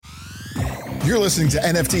You're listening to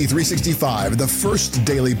NFT 365, the first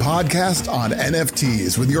daily podcast on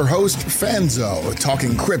NFTs with your host, Fanzo,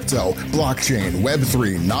 talking crypto, blockchain,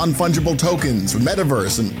 Web3, non-fungible tokens,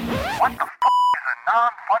 metaverse, and... What the is a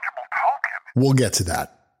non-fungible token? We'll get to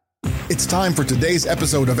that. It's time for today's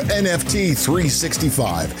episode of NFT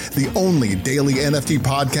 365, the only daily NFT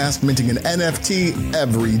podcast minting an NFT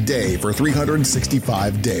every day for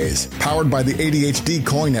 365 days. Powered by the ADHD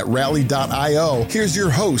coin at rally.io, here's your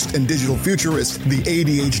host and digital futurist, the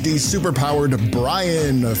ADHD superpowered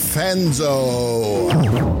Brian Fanzo. This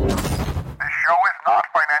show is not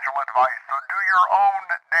financial advice, so do your own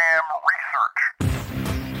damn research.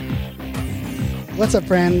 What's up,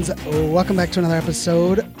 friends? Welcome back to another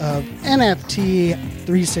episode of NFT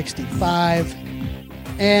 365.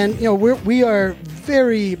 And, we are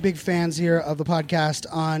very big fans here of the podcast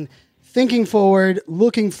on thinking forward,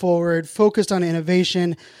 looking forward, focused on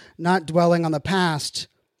innovation, not dwelling on the past.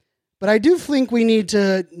 But I do think we need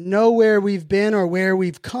to know where we've been or where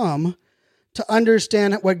we've come to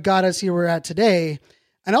understand what got us here we're at today.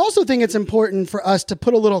 And I also think it's important for us to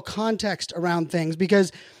put a little context around things,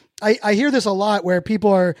 because I hear this a lot where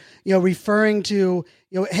people are, referring to,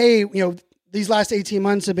 hey, these last 18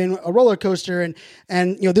 months have been a roller coaster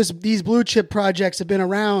and these blue chip projects have been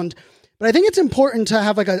around. But I think it's important to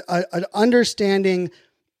have like an understanding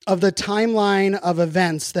of the timeline of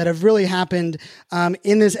events that have really happened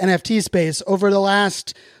in this NFT space over the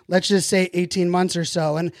last, let's just say 18 months or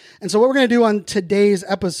so. And so what we're going to do on today's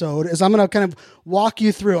episode is I'm going to kind of walk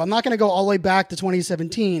you through. I'm not going to go all the way back to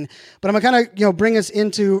 2017, but I'm going to kind of, bring us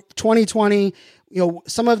into 2020,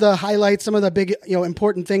 some of the highlights, some of the big,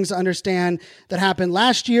 important things to understand that happened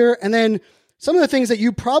last year. And then some of the things that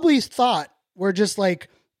you probably thought were just like,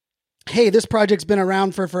 hey, this project's been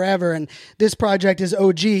around for forever and this project is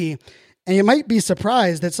OG. And you might be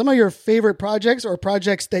surprised that some of your favorite projects or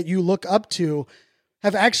projects that you look up to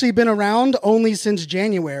have actually been around only since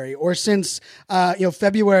January or since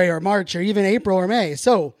February or March or even April or May.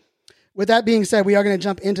 So with that being said, we are going to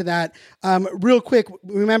jump into that real quick.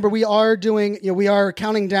 Remember, we are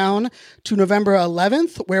counting down to November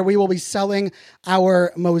 11th, where we will be selling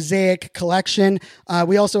our Mosaic collection.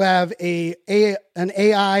 We also have an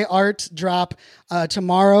AI art drop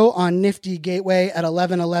tomorrow on Nifty Gateway at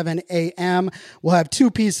 11:11 a.m. We'll have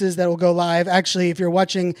two pieces that will go live. Actually, if you're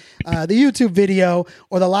watching the YouTube video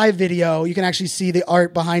or the live video, you can actually see the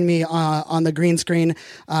art behind me on the green screen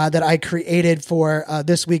that I created for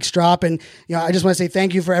this week's drop. And I just want to say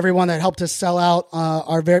thank you for everyone that helped us sell out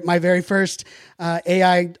my very first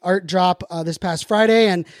AI art drop this past Friday.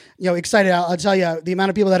 And excited. I'll tell you, the amount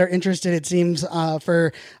of people that are interested, it seems,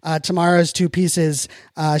 for tomorrow's two pieces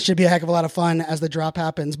should be a heck of a lot of fun as the drop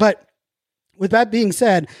happens. But with that being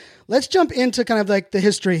said, let's jump into kind of like the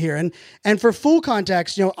history here. And for full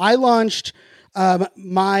context, I launched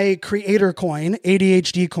my creator coin,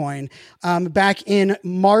 ADHD coin, back in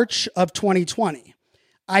March of 2020.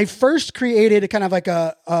 I first created a kind of like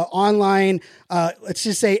a online, let's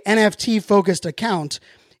just say NFT focused account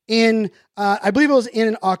in, I believe it was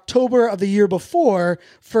in October of the year before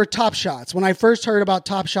for Top Shots. When I first heard about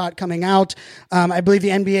Top Shot coming out, I believe the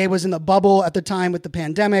NBA was in the bubble at the time with the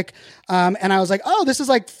pandemic. And I was like, oh, this is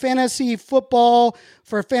like fantasy football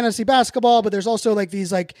for fantasy basketball, but there's also like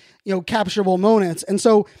these capturable moments. And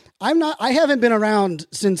so I haven't been around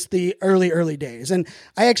since the early days. And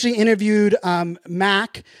I actually interviewed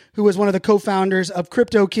Mac, who was one of the co-founders of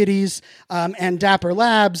CryptoKitties and Dapper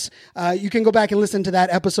Labs. You can go back and listen to that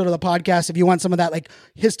episode of the podcast if you want some of that like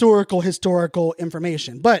historical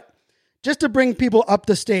information. But just to bring people up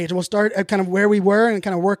the stage, and we'll start at kind of where we were and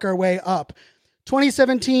kind of work our way up.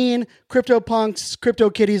 2017, CryptoPunks,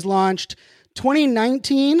 CryptoKitties launched.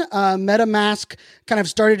 2019, MetaMask kind of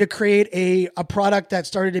started to create a product that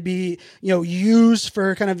started to be, used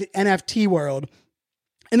for kind of the NFT world.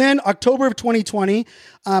 And then October of 2020,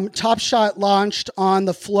 Top Shot launched on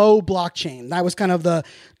the Flow blockchain. That was kind of the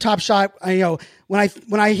Top Shot.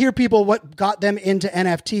 When I hear people what got them into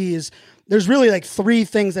NFTs, there's really like three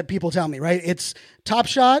things that people tell me, right? It's Top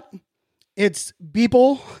Shot, it's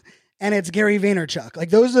Beeple, and it's Gary Vaynerchuk. Like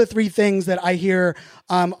those are the three things that I hear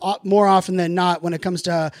more often than not when it comes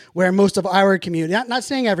to where most of our community, not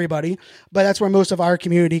saying everybody, but that's where most of our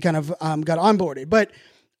community kind of got onboarded. But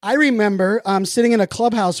I remember sitting in a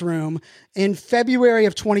Clubhouse room in February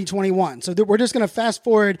of 2021. So we're just going to fast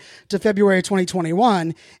forward to February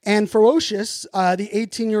 2021. And Ferocious, the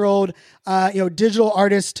 18-year-old digital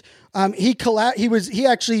artist, he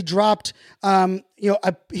actually dropped I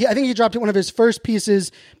think he dropped one of his first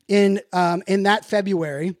pieces in that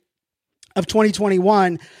February. of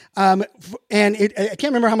 2021. And I can't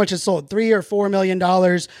remember how much it sold, $3 or $4 million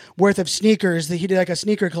worth of sneakers that he did like a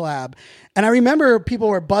sneaker collab. And I remember people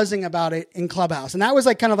were buzzing about it in Clubhouse. And that was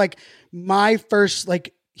like kind of like my first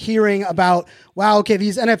like hearing about, wow, okay,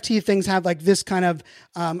 these NFT things have like this kind of,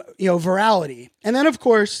 virality. And then of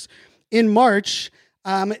course in March,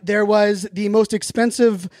 there was the most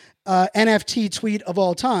expensive NFT tweet of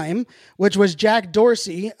all time, which was Jack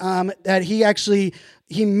Dorsey, that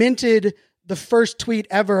he minted the first tweet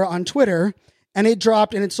ever on Twitter, and it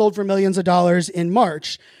dropped and it sold for millions of dollars in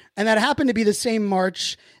March. And that happened to be the same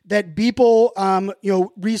March that Beeple,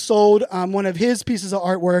 resold one of his pieces of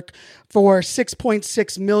artwork for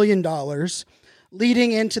 $6.6 million,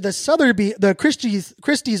 leading into the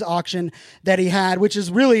Christie's auction that he had, which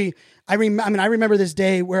is really, I remember this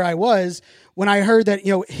day where I was when I heard that,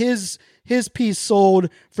 his piece sold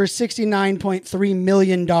for $69.3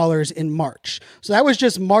 million in March. So that was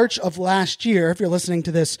just March of last year, if you're listening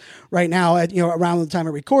to this right now at, around the time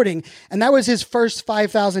of recording. And that was his first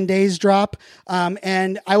 5,000 days drop.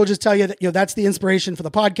 And I will just tell you that, that's the inspiration for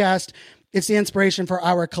the podcast. It's the inspiration for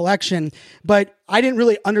our collection. But I didn't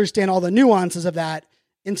really understand all the nuances of that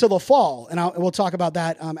until the fall. And we'll talk about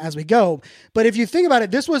that as we go. But if you think about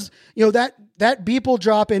it, this was, that Beeple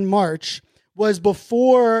drop in March was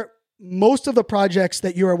before most of the projects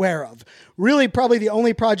that you're aware of. Really, probably the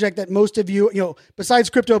only project that most of you, besides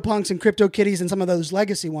CryptoPunks and CryptoKitties and some of those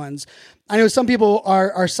legacy ones, I know some people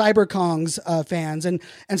are CyberKongz fans, and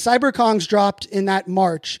CyberKongz dropped in that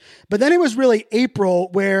March. But then it was really April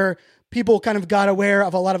where people kind of got aware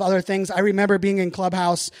of a lot of other things. I remember being in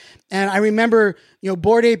Clubhouse, and I remember,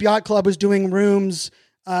 Bored Ape Yacht Club was doing rooms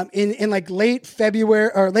in like late February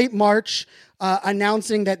or late March,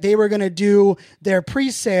 announcing that they were going to do their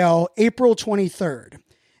pre-sale April 23rd.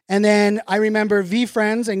 And then I remember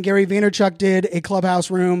VFriends and Gary Vaynerchuk did a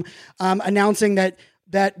Clubhouse room announcing that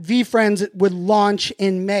VFriends would launch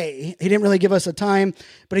in May. He didn't really give us a time,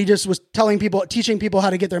 but he just was teaching people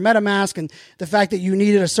how to get their MetaMask and the fact that you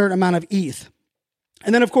needed a certain amount of ETH.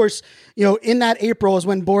 And then, of course, in that April is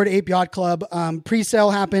when Bored Ape Yacht Club pre-sale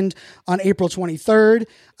happened on April 23rd.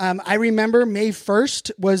 I remember May 1st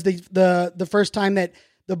was the first time that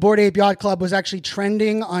the Bored Ape Yacht Club was actually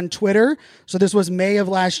trending on Twitter. So this was May of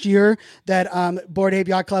last year that Bored Ape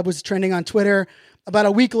Yacht Club was trending on Twitter. About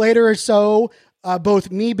a week later or so, both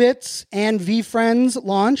Meebits and VFriends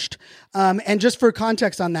launched. And just for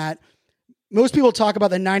context on that, most people talk about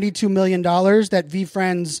the $92 million that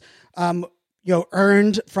VFriends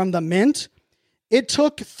earned from the mint. It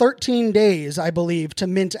took 13 days, I believe, to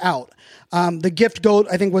mint out. The gift goat,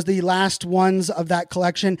 I think, was the last ones of that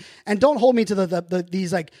collection. And don't hold me to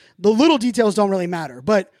these, like, the little details don't really matter.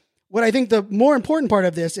 But what I think the more important part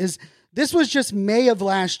of this is this was just May of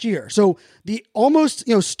last year. So the almost,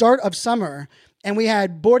 start of summer, and we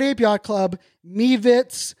had Bored Ape Yacht Club,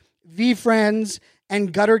 Meevits, VFriends,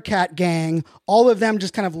 and Gutter Cat Gang. All of them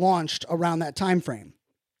just kind of launched around that time frame.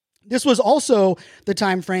 This was also the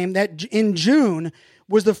time frame that in June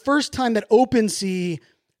was the first time that OpenSea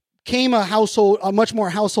came a much more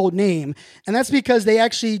household name. And that's because they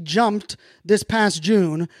actually jumped this past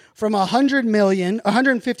June from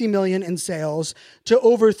 150 million in sales to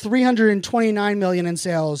over 329 million in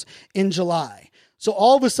sales in July. So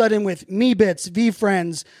all of a sudden with Meebits,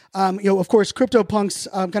 VFriends, of course,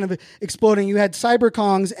 CryptoPunks kind of exploding. You had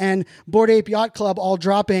CyberKongz and Bored Ape Yacht Club all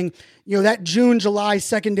dropping. That June, July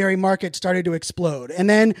secondary market started to explode. And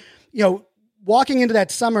then, walking into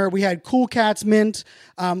that summer, we had Cool Cats mint.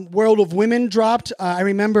 World of Women dropped. I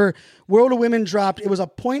remember World of Women dropped. It was a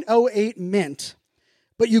 0.08 mint,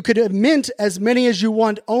 but you could mint as many as you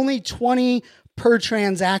want, only 20 per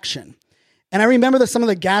transaction. And I remember some of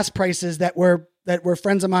the gas prices that were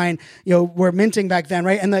friends of mine, were minting back then,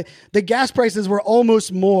 right? And the gas prices were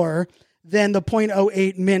almost more than the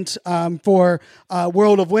 0.08 mint for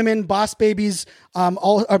World of Women. Boss Beauties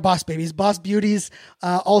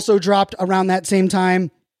also dropped around that same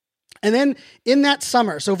time. And then in that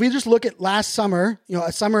summer, so if we just look at last summer,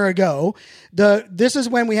 a summer ago, this is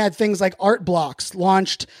when we had things like Art Blocks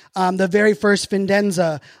launched, the very first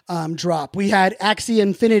Findenza drop. We had Axie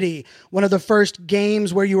Infinity, one of the first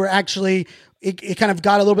games where you were actually it kind of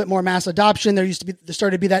got a little bit more mass adoption. There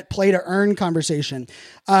started to be that play to earn conversation.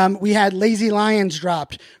 We had Lazy Lions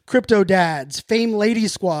dropped, Crypto Dads, Fame Lady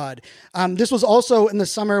Squad. This was also in the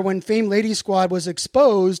summer when Fame Lady Squad was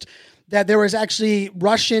exposed that there was actually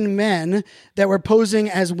Russian men that were posing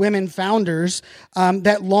as women founders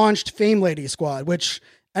that launched Fame Lady Squad, which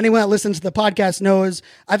anyone that listens to the podcast knows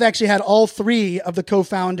I've actually had all three of the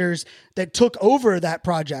co-founders that took over that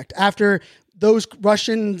project after those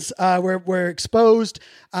Russians were exposed.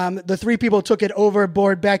 The three people took it over: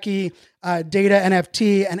 Board Becky, Data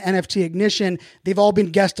NFT, and NFT Ignition. They've all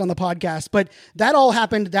been guests on the podcast, but that all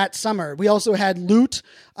happened that summer. We also had Loot,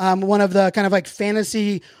 one of the kind of like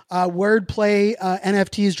fantasy wordplay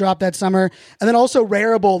NFTs dropped that summer. And then also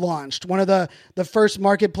Rarible launched, one of the first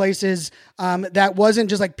marketplaces that wasn't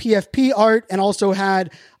just like PFP art and also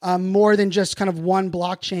had more than just kind of one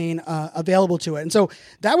blockchain available to it. And so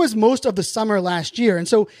that was most of the summer last year. And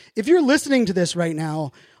so if you're listening to this right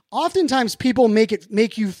now, oftentimes people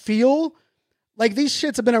make you feel like these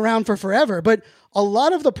shits have been around for forever, but a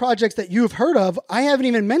lot of the projects that you've heard of, I haven't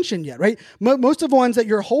even mentioned yet, right? Most of the ones that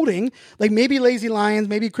you're holding, like maybe Lazy Lions,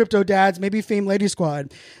 maybe Crypto Dads, maybe Fame Lady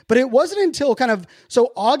Squad, but it wasn't until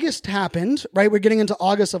so August happened, right? We're getting into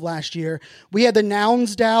August of last year. We had the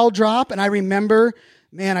Nouns DAO drop, and I remember,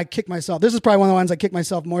 man, I kicked myself. This is probably one of the ones I kicked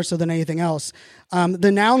myself more so than anything else.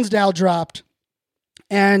 The Nouns DAO dropped,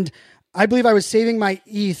 and I believe I was saving my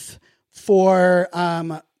ETH for,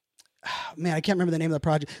 man, I can't remember the name of the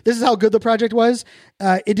project. This is how good the project was.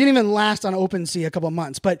 It didn't even last on OpenSea a couple of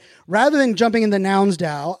months. But rather than jumping into Nouns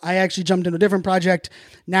DAO, I actually jumped into a different project.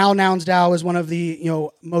 Now Nouns DAO is one of the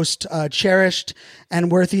most cherished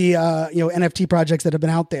and worthy NFT projects that have been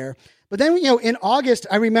out there. But then in August,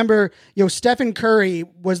 I remember Stephen Curry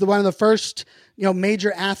was one of the first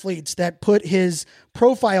major athletes that put his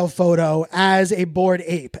profile photo as a Bored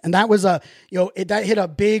Ape, and that was that hit a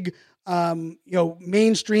big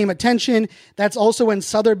mainstream attention. That's also when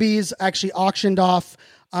Sotheby's actually auctioned off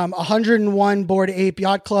 101 Bored Ape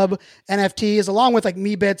Yacht Club NFTs, along with like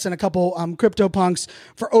Meebits and a couple CryptoPunks,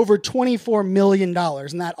 for over $24 million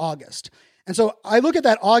in that August. And so I look at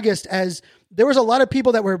that August as there was a lot of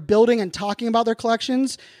people that were building and talking about their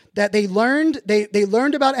collections, that they learned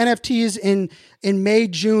about NFTs in May,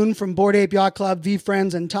 June from Bored Ape Yacht Club,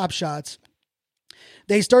 VFriends, and Top Shots.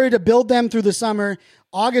 They started to build them through the summer.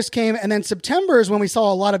 August came, and then September is when we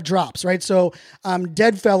saw a lot of drops, right? So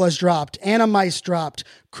Deadfellas dropped, Animice dropped,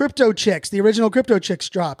 Crypto Chicks, the original Crypto Chicks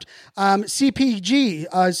dropped, CPG,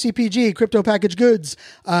 Crypto Package Goods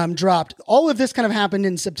dropped. All of this kind of happened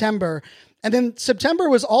in September. And then October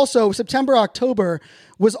was also the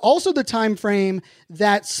time frame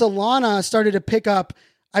that Solana started to pick up,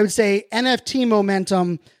 I would say, NFT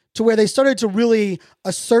momentum, to where they started to really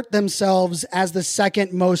assert themselves as the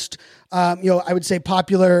second most, I would say,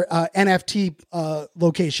 popular NFT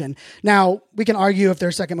location. Now, we can argue if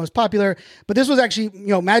they're second most popular, but this was actually,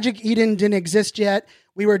 Magic Eden didn't exist yet.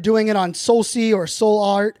 We were doing it on SolSea or Soul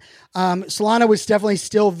Art. Solana was definitely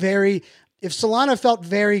still if Solana felt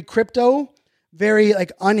very crypto, very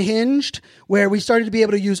like unhinged, where we started to be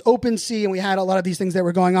able to use OpenSea, and we had a lot of these things that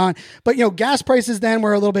were going on. But, gas prices then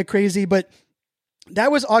were a little bit crazy, but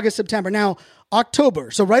that was August, September. Now, October.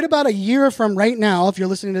 So right about a year from right now, if you're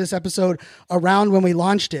listening to this episode around when we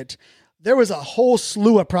launched it, there was a whole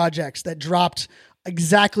slew of projects that dropped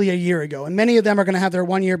exactly a year ago. And many of them are going to have their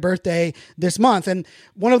 1-year birthday this month. And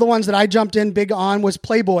one of the ones that I jumped in big on was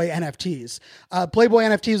Playboy NFTs. Playboy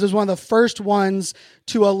NFTs was one of the first ones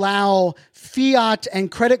to allow fiat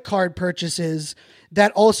and credit card purchases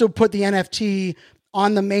that also put the NFT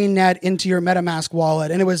on the main net into your MetaMask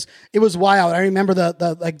wallet. And it was wild. I remember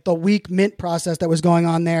the week mint process that was going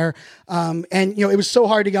on there. And it was so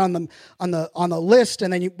hard to get on the list.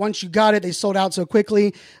 And then once you got it, they sold out so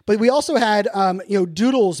quickly. But we also had,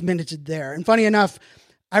 Doodles minted there. And funny enough,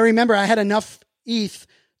 I remember I had enough ETH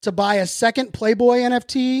to buy a second Playboy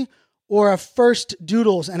NFT or a first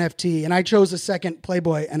Doodles NFT. And I chose a second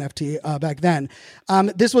Playboy NFT back then.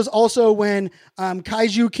 This was also when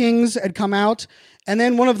Kaiju Kings had come out. And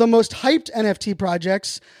then one of the most hyped NFT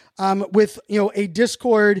projects with a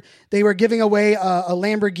Discord, they were giving away a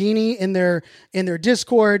Lamborghini in their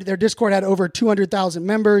Discord. Their Discord had over 200,000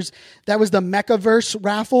 members. That was the Mechaverse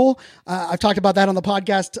raffle. I've talked about that on the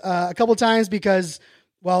podcast a couple times because,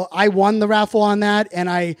 well, I won the raffle on that, and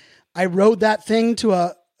I rode that thing to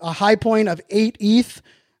a high point of 8 ETH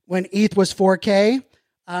when ETH was 4K.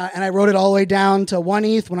 And I wrote it all the way down to 1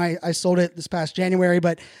 ETH when I sold it this past January.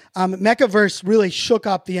 But Mechaverse really shook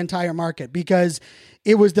up the entire market because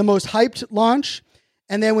it was the most hyped launch.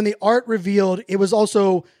 And then when the art revealed, it was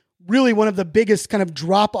also really one of the biggest kind of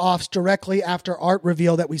drop-offs directly after art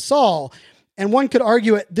reveal that we saw. And one could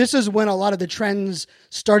argue this is when a lot of the trends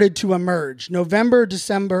started to emerge, November,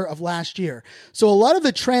 December of last year. So a lot of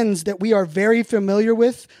the trends that we are very familiar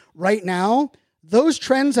with right now, those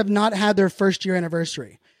trends have not had their first year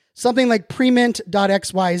anniversary. Something like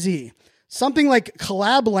Premint.xyz, something like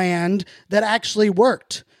Collabland that actually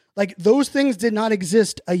worked. Like those things did not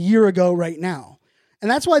exist a year ago right now. And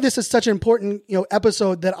that's why this is such an important,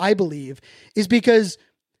 episode that I believe is because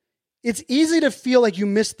it's easy to feel like you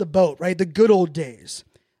missed the boat, right? The good old days.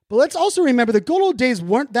 But let's also remember the good old days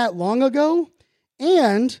weren't that long ago.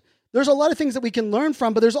 And there's a lot of things that we can learn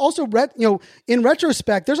from, but there's also, in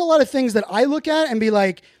retrospect, there's a lot of things that I look at and be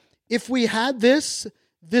like, if we had this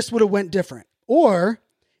would have went different. Or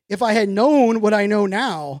if I had known what I know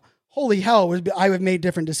now, holy hell, I would have made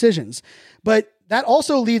different decisions. But that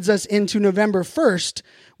also leads us into November 1st,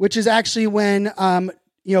 which is actually when,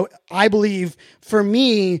 I believe for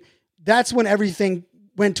me, that's when everything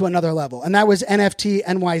went to another level. And that was NFT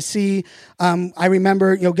NYC. I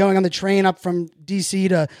remember, going on the train up from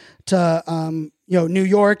DC to New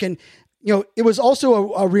York. And, it was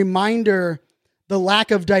also a reminder, the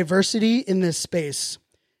lack of diversity in this space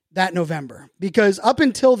that November, because up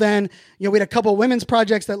until then, we had a couple of women's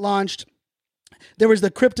projects that launched. There was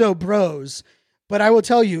the Crypto Bros, but I will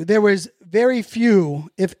tell you, there was very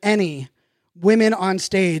few, if any, women on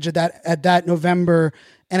stage at that November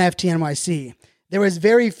NFT NYC. There was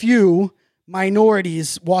very few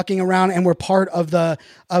minorities walking around and were part of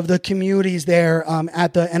the communities there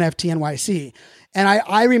at the NFT NYC. And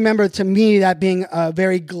I remember, to me, that being a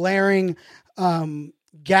very glaring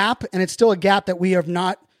gap, and it's still a gap that we have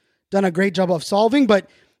not done a great job of solving, but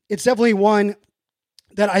it's definitely one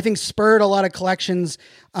that I think spurred a lot of collections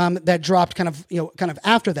that dropped kind of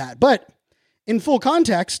after that. But in full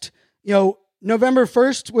context, November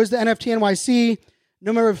 1st was the NFT NYC.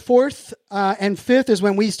 November 4th and 5th is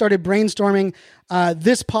when we started brainstorming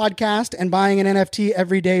this podcast and buying an NFT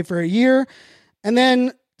every day for a year. And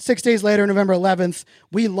then 6 days later, November 11th,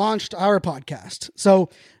 we launched our podcast. So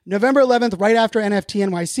November 11th, right after NFT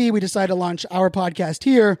NYC, we decided to launch our podcast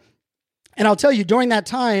here. And I'll tell you, during that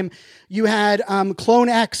time, you had Clone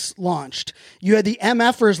X launched. You had the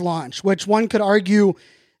MFers launch, which one could argue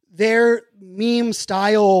their meme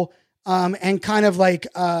style and kind of like,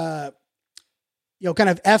 kind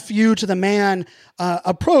of F you to the man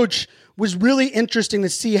approach was really interesting to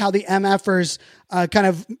see how the MFers kind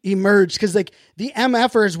of emerged. Because like the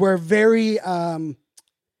MFers were very, I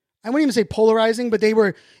wouldn't even say polarizing, but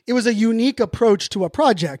it was a unique approach to a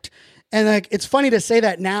project. And like, it's funny to say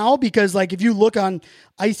that now because like, if you look on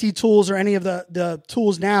Icy Tools or any of the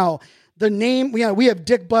tools now, the name, we have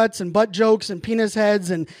dick butts and butt jokes and penis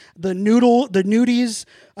heads and the nudies.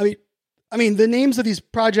 I mean, the names of these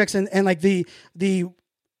projects and like the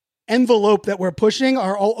envelope that we're pushing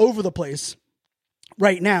are all over the place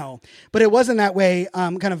right now, but it wasn't that way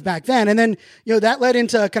kind of back then. And then, that led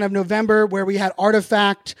into kind of November where we had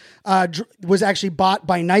Artifact was actually bought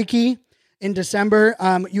by Nike. In December,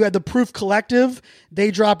 you had the Proof Collective. They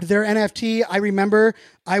dropped their NFT. I remember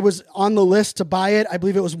I was on the list to buy it. I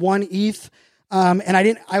believe it was 1 ETH.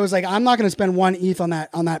 And I was like, I'm not going to spend 1 ETH on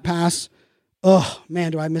that pass. Oh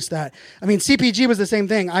man, do I miss that. I mean, CPG was the same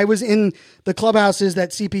thing. I was in the clubhouses that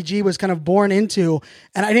CPG was kind of born into,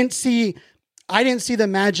 and I didn't see the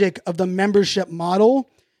magic of the membership model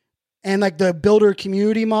and like the builder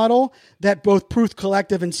community model that both Proof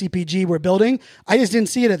Collective and CPG were building. I just didn't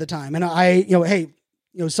see it at the time.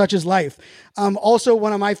 And such is life. Also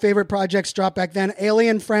one of my favorite projects dropped back then,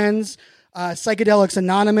 Alien Friends, Psychedelics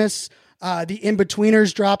Anonymous, the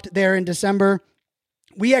In-Betweeners dropped there in December.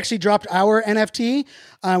 We actually dropped our NFT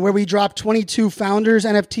where we dropped 22 founders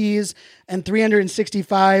NFTs and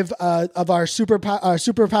 365 of our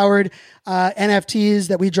super-powered NFTs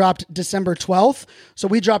that we dropped December 12th. So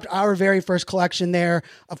we dropped our very first collection there,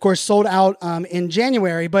 of course, sold out in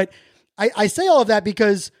January. But I say all of that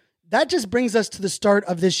because that just brings us to the start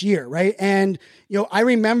of this year, right? And, I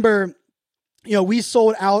remember we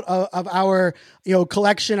sold out of our,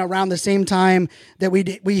 collection around the same time that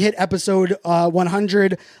we hit episode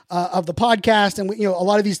 100 of the podcast, and a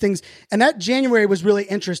lot of these things. And that January was really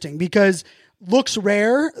interesting because Looks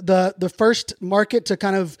Rare, the first market to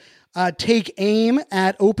kind of take aim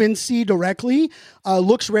at OpenSea directly.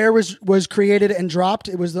 Looks Rare was created and dropped.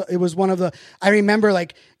 It was one of the, I remember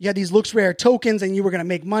like you had these Looks Rare tokens and you were going to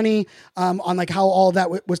make money on like how all that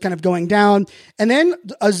was kind of going down. And then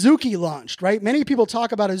Azuki launched, right? Many people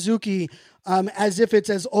talk about Azuki as if it's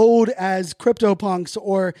as old as CryptoPunks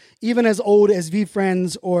or even as old as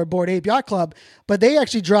VFriends or Bored Ape Yacht Club, but they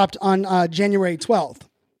actually dropped on January 12th.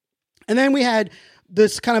 And then we had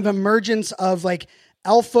this kind of emergence of like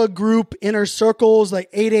alpha group inner circles, like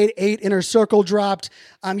 888 inner circle dropped.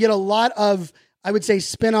 You had a lot of, I would say,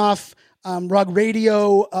 spinoff Rug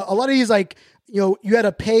Radio. A lot of these, like, you had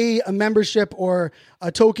to pay a membership or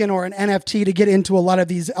a token or an NFT to get into a lot of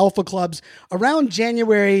these alpha clubs around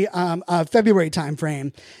January, February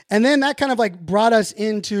timeframe. And then that kind of like brought us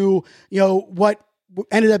into, what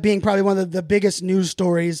ended up being probably one of the biggest news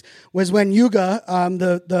stories was when Yuga,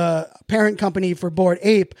 the parent company for Bored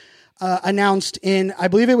Ape, announced I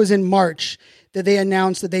believe it was in March, that they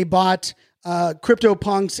announced that they bought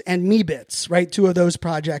CryptoPunks and Meebits, right? Two of those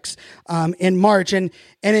projects in March. And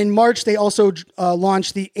in March, they also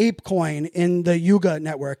launched the Ape coin in the Yuga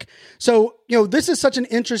network. So, this is such an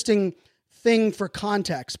interesting thing for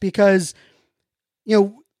context because,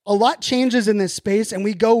 a lot changes in this space and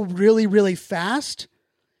we go really, really fast.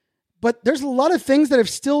 But there's a lot of things that have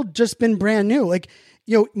still just been brand new. Like,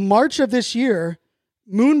 March of this year,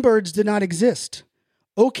 Moonbirds did not exist.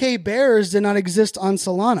 OK Bears did not exist on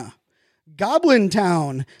Solana. Goblin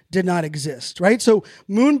Town did not exist, right? So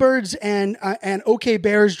Moonbirds and OK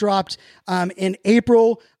Bears dropped in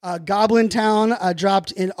April. Goblin Town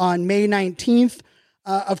dropped on May 19th.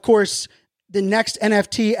 Of course, the next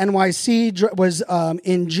NFT NYC was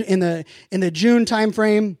in the June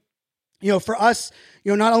timeframe. For us,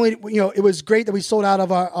 not only it was great that we sold out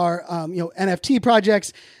of our NFT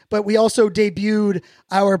projects, but we also debuted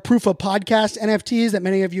our proof of podcast NFTs that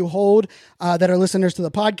many of you hold that are listeners to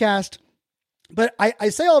the podcast. But I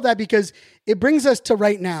say all that because it brings us to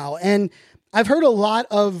right now. And I've heard a lot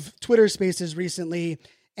of Twitter spaces recently,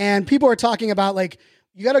 and people are talking about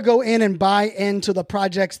you got to go in and buy into the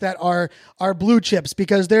projects that are blue chips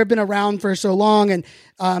because they've been around for so long and,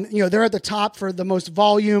 they're at the top for the most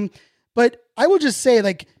volume. But I will just say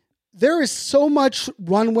there is so much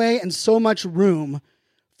runway and so much room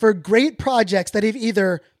for great projects that have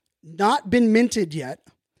either not been minted yet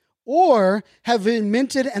or have been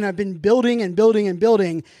minted and have been building and building and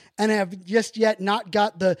building and have just yet not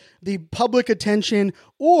got the public attention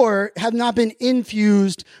or have not been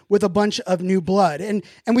infused with a bunch of new blood. And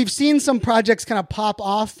we've seen some projects kind of pop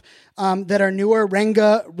off that are newer.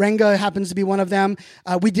 Renga happens to be one of them.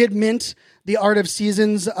 We did mint the Art of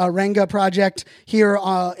Seasons Renga project here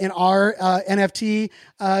in our NFT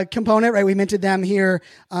component, right? We minted them here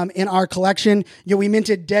in our collection. We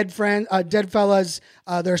minted Dead Fellas,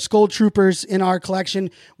 their Skull Troopers in our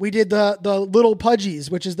collection. We did the Little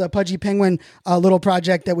Pudgies, which is the Pudgy Penguin little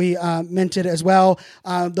project that we minted as well.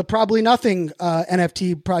 The Probably Nothing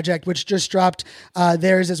NFT project, which just dropped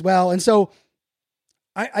theirs as well. And so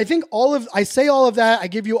I think I say all of that, I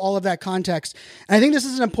give you all of that context. And I think this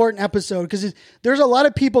is an important episode because there's a lot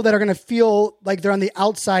of people that are going to feel like they're on the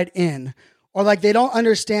outside in or like they don't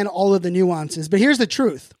understand all of the nuances. But here's the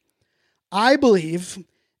truth. I believe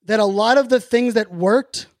that a lot of the things that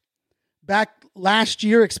worked back last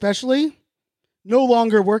year, especially, no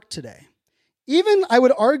longer work today. Even I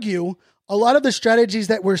would argue a lot of the strategies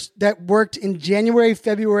that worked in January,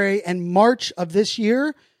 February, and March of this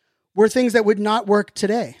year were things that would not work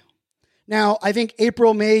today. Now, I think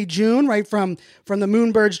April, May, June, right, from the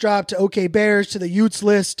Moonbirds drop to OK Bears to the Utes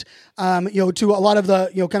list, to a lot of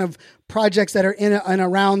the, kind of projects that are in and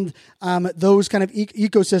around those kind of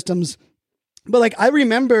ecosystems. But I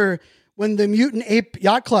remember when the Mutant Ape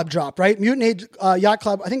Yacht Club dropped, right? Mutant Ape Yacht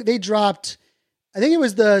Club, I think they dropped, I think it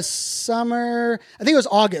was the summer, I think it was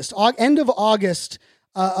August, end of August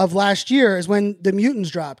of last year is when the Mutants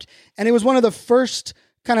dropped. And it was one of the first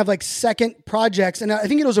kind of second projects. And I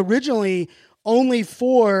think it was originally only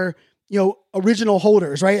for, original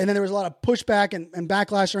holders, right? And then there was a lot of pushback and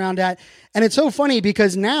backlash around that. And it's so funny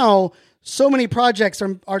because now so many projects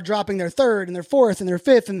are dropping their third and their fourth and their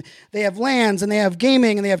fifth, and they have lands and they have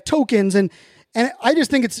gaming and they have tokens. And I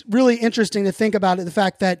just think it's really interesting to think about it, the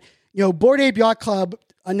fact that, Bored Ape Yacht Club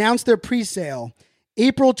announced their pre-sale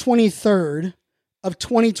April 23rd of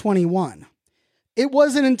 2021. It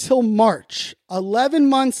wasn't until March, 11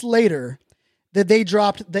 months later, that they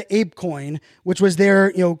dropped the Ape coin, which was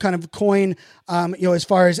their, kind of coin, as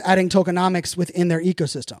far as adding tokenomics within their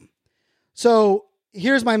ecosystem. So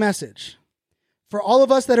here's my message. For all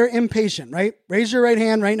of us that are impatient, right? Raise your right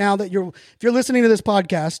hand right now if you're listening to this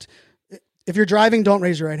podcast. If you're driving, don't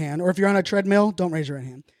raise your right hand. Or if you're on a treadmill, don't raise your right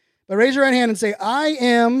hand. But raise your right hand and say, I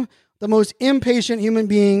am the most impatient human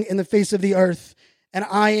being in the face of the earth. And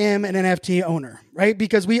I am an NFT owner, right?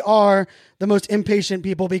 Because we are the most impatient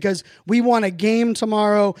people because we want a game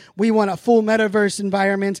tomorrow. We want a full metaverse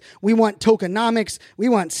environment. We want tokenomics. We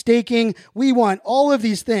want staking. We want all of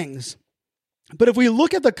these things. But if we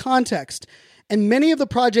look at the context and many of the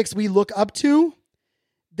projects we look up to,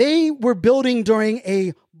 they were building during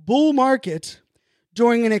a bull market,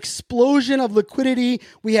 during an explosion of liquidity.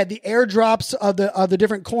 We had the airdrops of the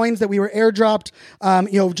different coins that we were airdropped,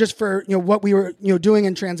 just for, what we were, doing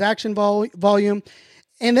in transaction volume.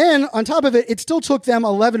 And then on top of it, it still took them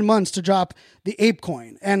 11 months to drop the Ape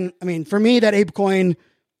coin. And I mean, for me, that Ape coin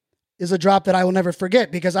is a drop that I will never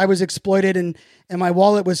forget because I was exploited and my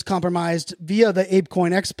wallet was compromised via the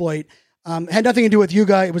ApeCoin exploit. It had nothing to do with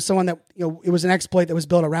Yuga. It was someone that, it was an exploit that was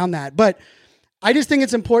built around that. But I just think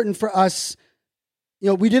it's important for us.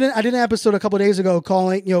 I did an episode a couple of days ago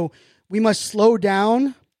calling, we must slow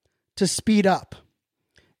down to speed up.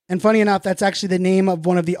 And funny enough, that's actually the name of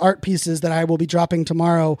one of the art pieces that I will be dropping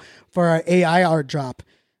tomorrow for our AI art drop.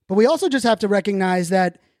 But we also just have to recognize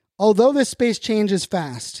that although this space changes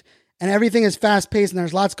fast and everything is fast paced and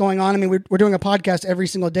there's lots going on, I mean, we're doing a podcast every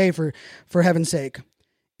single day for heaven's sake.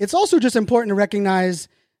 It's also just important to recognize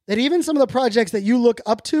that even some of the projects that you look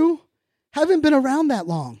up to haven't been around that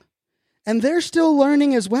long and they're still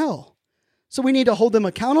learning as well. So we need to hold them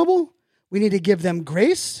accountable. We need to give them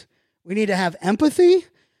grace. We need to have empathy.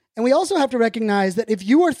 And we also have to recognize that if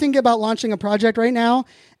you are thinking about launching a project right now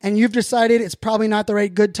and you've decided it's probably not the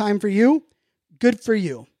right good time for you, good for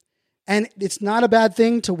you. And it's not a bad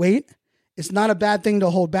thing to wait. It's not a bad thing to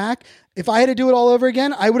hold back. If I had to do it all over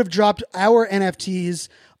again, I would have dropped our NFTs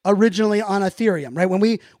originally on Ethereum, right? When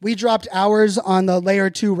we dropped ours on the Layer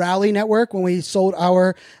 2 Rally network, when we sold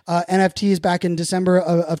our NFTs back in December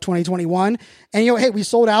of 2021. And, hey, we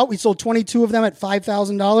sold out. We sold 22 of them at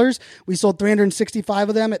 $5,000. We sold 365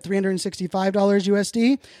 of them at $365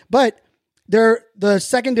 USD. But they're the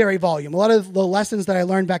secondary volume, a lot of the lessons that I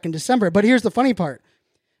learned back in December. But here's the funny part.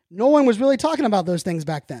 No one was really talking about those things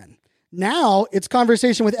back then. Now it's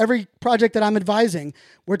conversation with every project that I'm advising.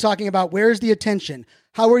 We're talking about where's the attention?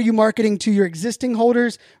 How are you marketing to your existing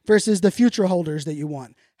holders versus the future holders that you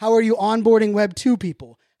want? How are you onboarding Web 2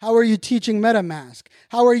 people? How are you teaching MetaMask?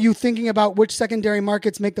 How are you thinking about which secondary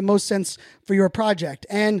markets make the most sense for your project?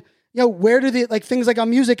 And where do the things like a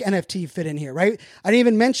music NFT fit in here, right? I didn't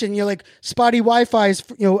even mention, Spotty Wi-Fi's,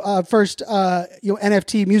 first,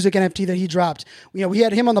 NFT, music NFT that he dropped. We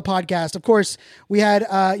had him on the podcast. Of course, we had,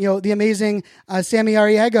 the amazing Sammy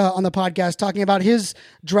Arriaga on the podcast talking about his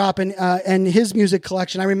drop and his music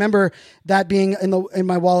collection. I remember that being in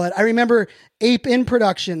my wallet. I remember Ape in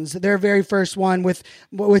Productions, their very first one with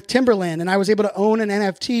Timberland, and I was able to own an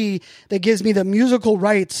NFT that gives me the musical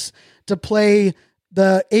rights to play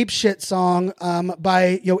the Ape Shit song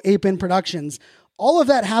by Ape in Productions. All of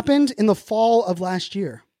that happened in the fall of last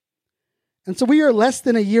year. And so we are less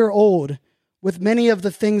than a year old with many of the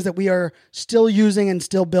things that we are still using and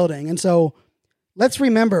still building. And so let's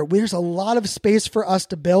remember, there's a lot of space for us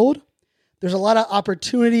to build. There's a lot of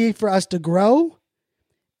opportunity for us to grow.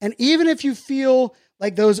 And even if you feel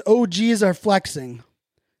like those OGs are flexing,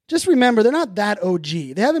 just remember they're not that OG.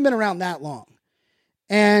 They haven't been around that long.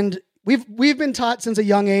 And We've been taught since a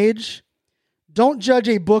young age, don't judge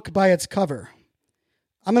a book by its cover.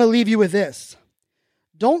 I'm going to leave you with this.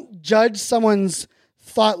 Don't judge someone's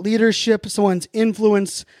thought leadership, someone's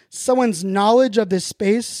influence, someone's knowledge of this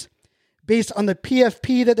space based on the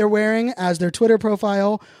PFP that they're wearing as their Twitter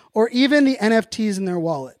profile or even the NFTs in their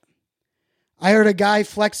wallet. I heard a guy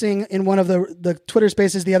flexing in one of the Twitter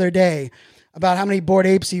spaces the other day about how many Bored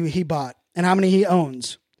Apes he bought and how many he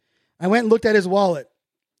owns. I went and looked at his wallet.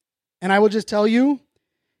 And I will just tell you,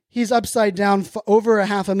 he's upside down over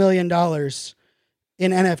 $500,000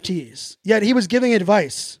 in NFTs. Yet he was giving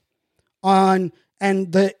advice on,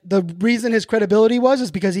 and the reason his credibility is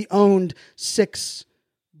because he owned 6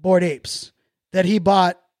 Bored Apes that he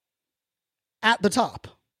bought at the top.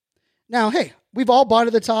 Now, hey, we've all bought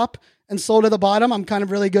at the top and sold at the bottom. I'm kind of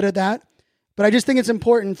really good at that. But I just think it's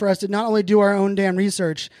important for us to not only do our own damn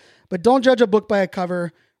research, but don't judge a book by a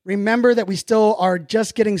cover. Remember that we still are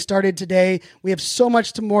just getting started today. We have so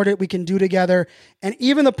much more that we can do together. And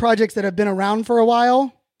even the projects that have been around for a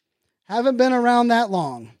while haven't been around that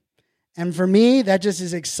long. And for me, that just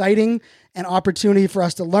is exciting and opportunity for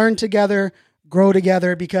us to learn together, grow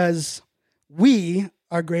together, because we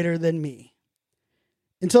are greater than me.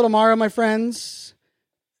 Until tomorrow, my friends,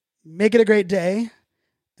 make it a great day.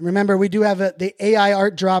 And remember, we do have the AI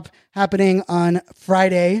art drop happening on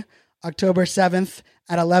Friday, October 7th.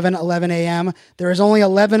 At 11 a.m. There is only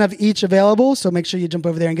 11 of each available, so make sure you jump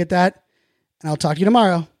over there and get that. And I'll talk to you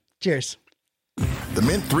tomorrow. Cheers. The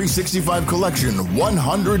Mint 365 Collection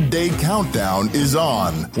 100-Day Countdown is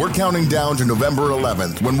on. We're counting down to November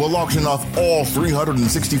 11th when we'll auction off all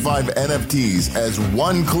 365 NFTs as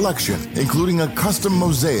one collection, including a custom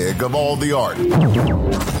mosaic of all the art.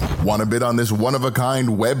 Want to bid on this one-of-a-kind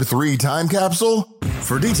Web3 time capsule?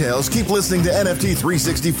 For details, keep listening to NFT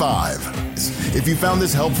 365. If you found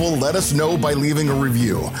this helpful, let us know by leaving a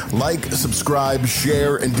review. Like, subscribe,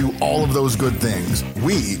 share, and do all of those good things.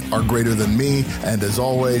 We are greater than me, and as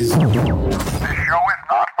always, This show is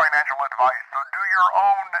not financial